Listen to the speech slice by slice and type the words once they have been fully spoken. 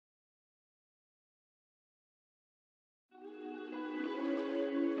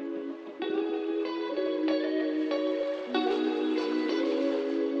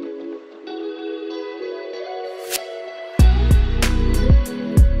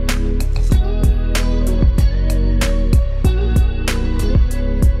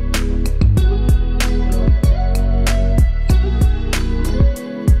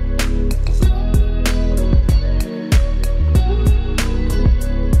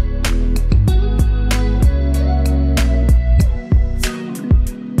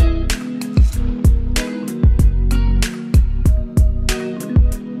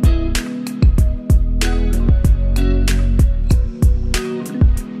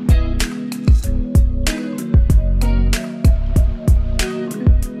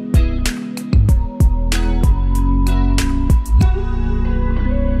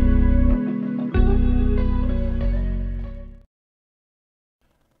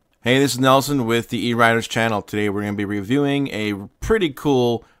Hey, this is Nelson with the E-Ryders channel. Today we're going to be reviewing a pretty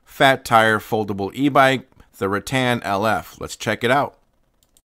cool fat tire foldable e-bike, the Rattan LF. Let's check it out.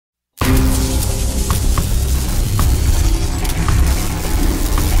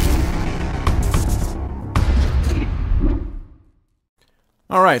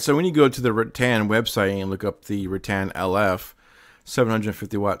 Alright, so when you go to the Rattan website and look up the Rattan LF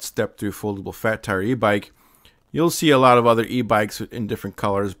 750 watt step-through foldable fat tire e-bike, you'll see a lot of other e-bikes in different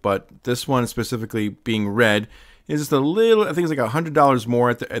colors, but this one specifically being red is just a little, I think it's like $100 more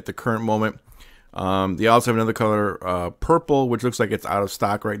at the current moment. They also have another color, purple, which looks like it's out of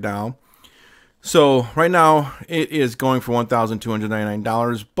stock right now. So right now it is going for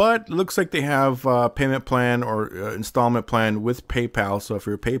 $1,299, but it looks like they have a payment plan or installment plan with PayPal. So if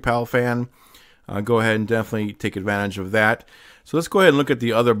you're a PayPal fan, go ahead and definitely take advantage of that. So let's go ahead and look at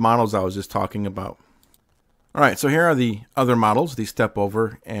the other models I was just talking about. Alright, so here are the other models, the step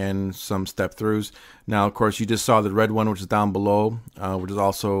over and some step throughs. Now, of course, you just saw the red one, which is down below, which is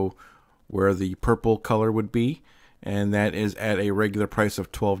also where the purple color would be. And that is at a regular price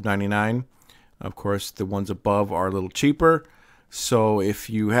of $12.99. Of course, the ones above are a little cheaper. So if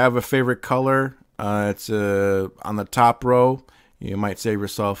you have a favorite color, it's on the top row, you might save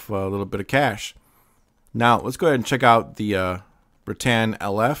yourself a little bit of cash. Now, let's go ahead and check out the Rattan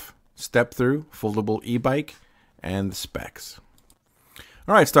LF step-through foldable e-bike and the specs.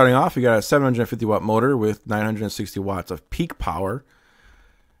 Alright, starting off, you got a 750 watt motor with 960 watts of peak power.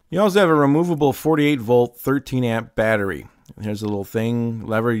 You also have a removable 48 volt 13 amp battery. Here's a little thing,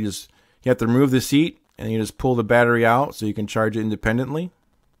 lever, you have to remove the seat and you just pull the battery out so you can charge it independently.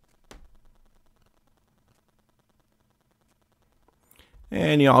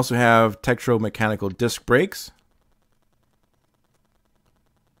 And you also have Tektro mechanical disc brakes.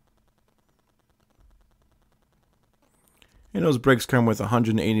 And those brakes come with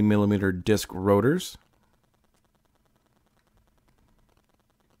 180 millimeter disc rotors.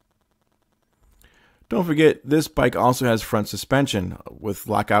 Don't forget, this bike also has front suspension with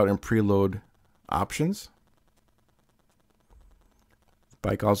lockout and preload options. The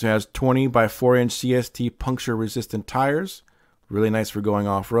bike also has 20 by 4 inch CST puncture resistant tires. Really nice for going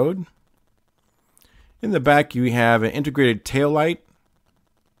off-road. In the back you have an integrated tail light.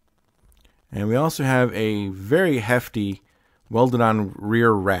 And we also have a very hefty welded on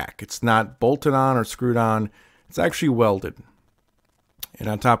rear rack. It's not bolted on or screwed on, it's actually welded. And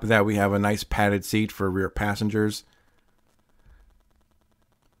on top of that we have a nice padded seat for rear passengers.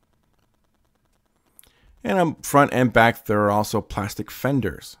 And on front and back there are also plastic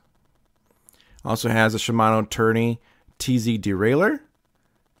fenders. Also has a Shimano Tourney TZ derailleur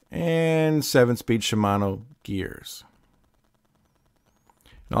and 7-speed Shimano gears.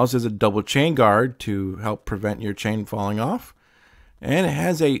 It also has a double chain guard to help prevent your chain falling off. And it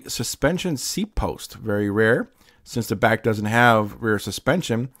has a suspension seat post, very rare. Since the back doesn't have rear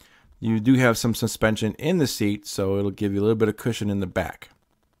suspension, you do have some suspension in the seat, so it'll give you a little bit of cushion in the back.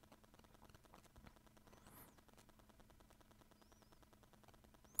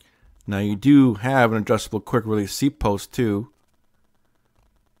 Now you do have an adjustable quick release seat post too.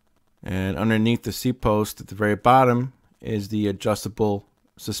 And underneath the seat post at the very bottom is the adjustable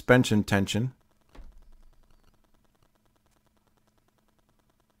suspension tension.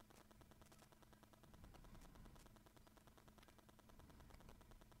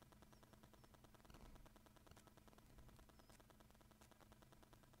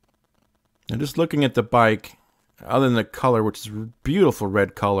 Now just looking at the bike, other than the color, which is a beautiful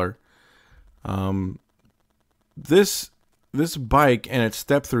red color, this bike and its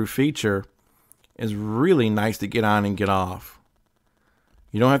step-through feature is really nice to get on and get off.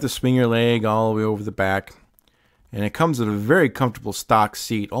 You don't have to swing your leg all the way over the back, and it comes with a very comfortable stock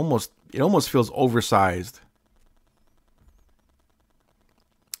seat. It almost feels oversized.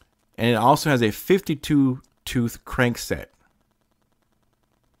 And it also has a 52 tooth crankset.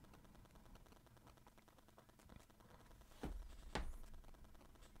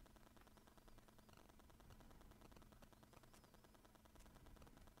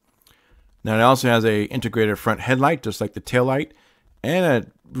 Now it also has a integrated front headlight, just like the taillight, and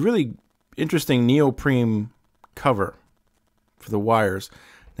a really interesting neoprene cover for the wires.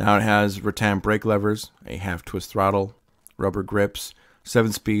 Now it has rattan brake levers, a half twist throttle, rubber grips,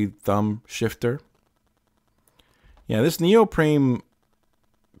 7-speed thumb shifter. Yeah, this neoprene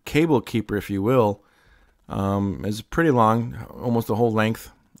cable keeper, if you will, is pretty long, almost the whole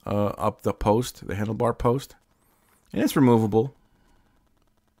length up the post, the handlebar post, and it's removable.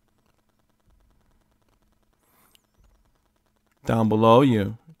 Down below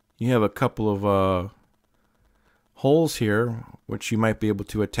you have a couple of holes here, which you might be able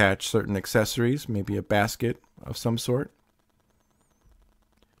to attach certain accessories, maybe a basket of some sort.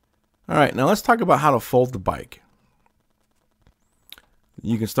 Alright, now let's talk about how to fold the bike.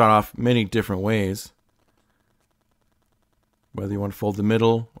 You can start off many different ways, whether you want to fold the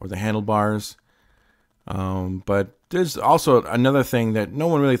middle or the handlebars. But there's also another thing that no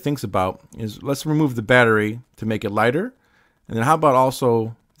one really thinks about is let's remove the battery to make it lighter. And then how about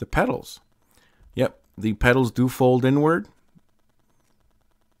also the pedals? Yep, the pedals do fold inward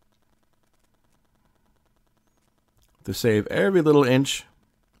to save every little inch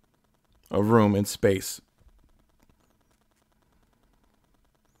of room and space.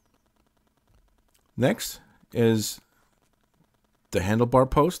 Next is the handlebar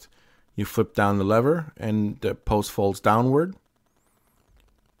post. You flip down the lever and the post folds downward.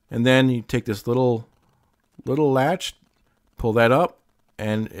 And then you take this little latch, pull that up,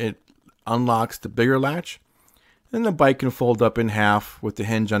 and it unlocks the bigger latch. And the bike can fold up in half with the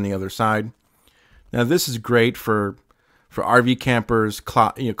hinge on the other side. Now this is great for RV campers,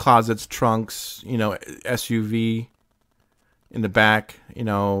 closets, trunks, SUV in the back.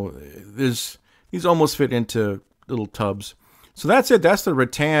 These almost fit into little tubs. So that's it. That's the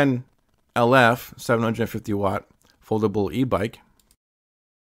Rattan LF 750 watt foldable e-bike.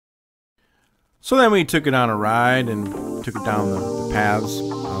 So then we took it on a ride and took it down the paths,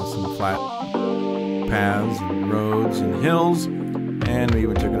 some flat paths and roads and hills, and we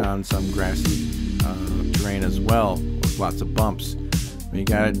even took it on some grassy terrain as well, with lots of bumps. We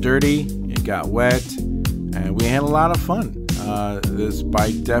got it dirty, it got wet, and we had a lot of fun. This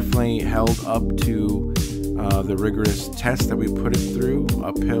bike definitely held up to the rigorous test that we put it through,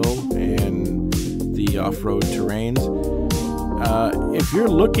 uphill and the off-road terrains. If you're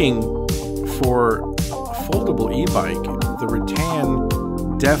looking for a foldable e-bike, the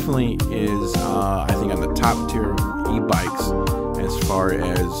Rattan definitely is, I think, on the top tier of e-bikes as far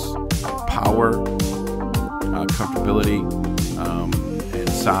as power, comfortability, and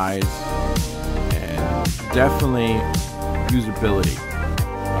size, and definitely usability.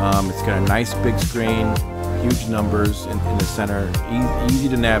 It's got a nice big screen, huge numbers in the center, easy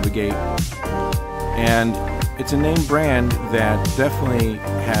to navigate, and it's a name brand that definitely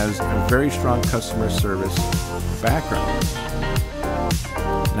has a very strong customer service background.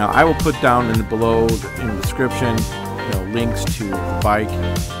 Now I will put down below in the description links to the bike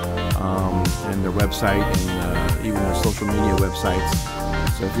and their website and even their social media websites.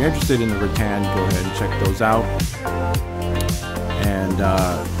 So if you're interested in the Rattan, go ahead and check those out. And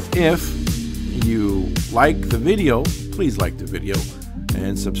if you like the video, please like the video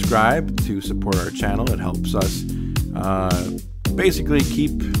and subscribe to support our channel. It helps us basically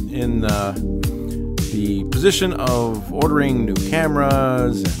keep in the position of ordering new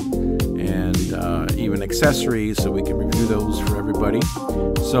cameras and even accessories so we can review those for everybody.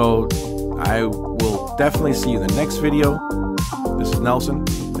 So I will definitely see you in the next video. This is Nelson.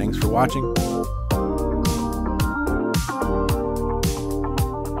 Thanks for watching.